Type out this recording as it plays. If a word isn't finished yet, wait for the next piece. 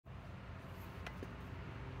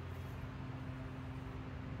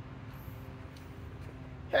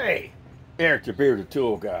Hey, Eric the Bearded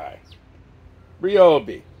Tool Guy.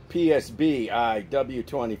 RYOBI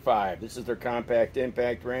PSBIW25. This is their compact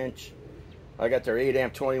impact wrench. I got their 8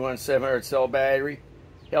 amp 21 700 cell battery.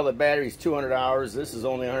 Hell, the battery's 200 hours. This is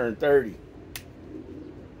only 130. I'm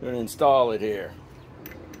going to install it here.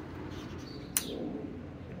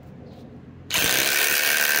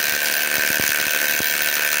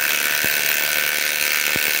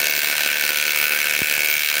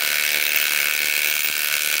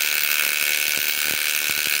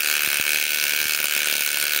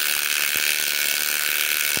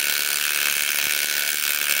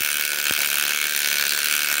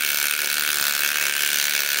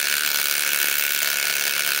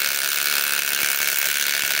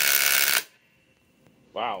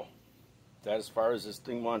 Wow, is that as far as this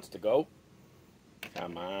thing wants to go?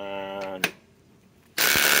 Come on.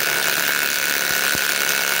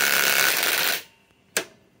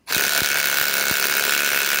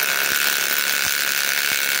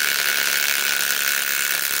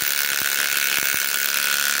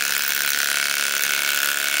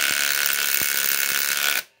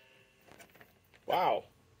 Wow,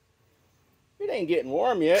 it ain't getting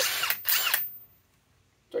warm yet.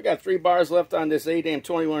 So I got 3 bars left on this 8 amp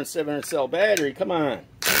 21 700 cell battery. Come on.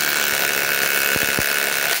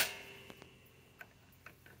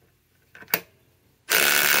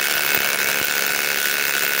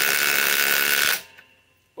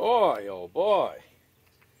 Boy, oh boy.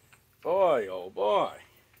 Boy, oh boy.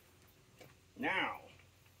 Now.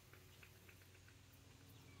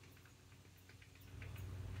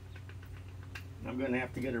 I'm going to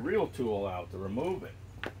have to get a real tool out to remove it.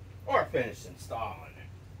 Or finish installing it.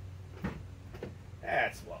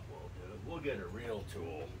 That's what we'll do. We'll get a real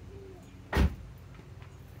tool.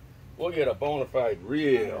 We'll get a bona fide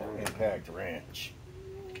real impact wrench.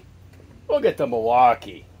 We'll get the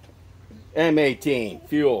Milwaukee M18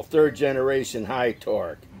 fuel 3rd generation high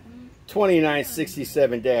torque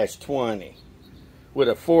 2967-20 with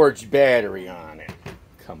a forged battery on it.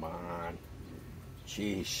 Come on.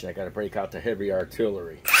 Sheesh, I gotta break out the heavy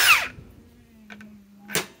artillery.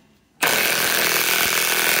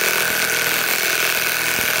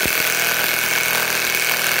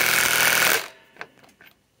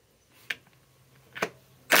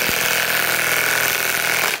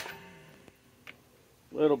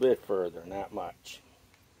 A little bit further, not much.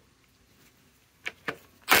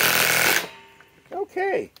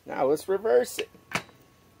 Okay, now let's reverse it.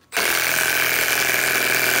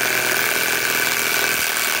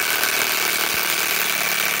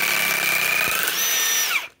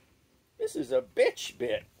 This is a bitch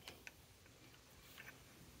bit.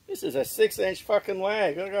 This is a 6-inch fucking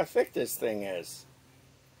lag. Look how thick this thing is.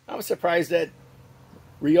 I'm surprised that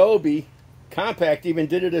RYOBI Compact even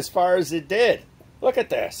did it as far as it did. Look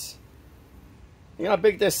at this. You know how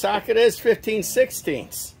big this socket is?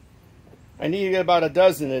 15/16. I need to get about a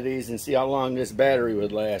dozen of these and see how long this battery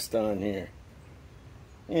would last on here.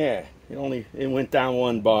 Yeah, it went down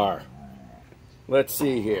 1 bar. Let's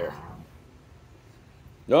see here.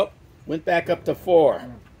 Nope, went back up to 4.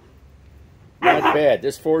 Not bad.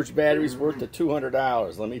 This forged battery's worth the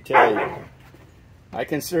 $200, let me tell you. I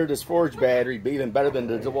consider this forged battery be even better than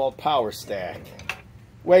the DeWalt Power Stack.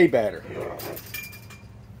 Way better.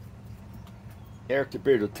 Eric the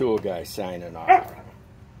Bearded Tool Guy signing off.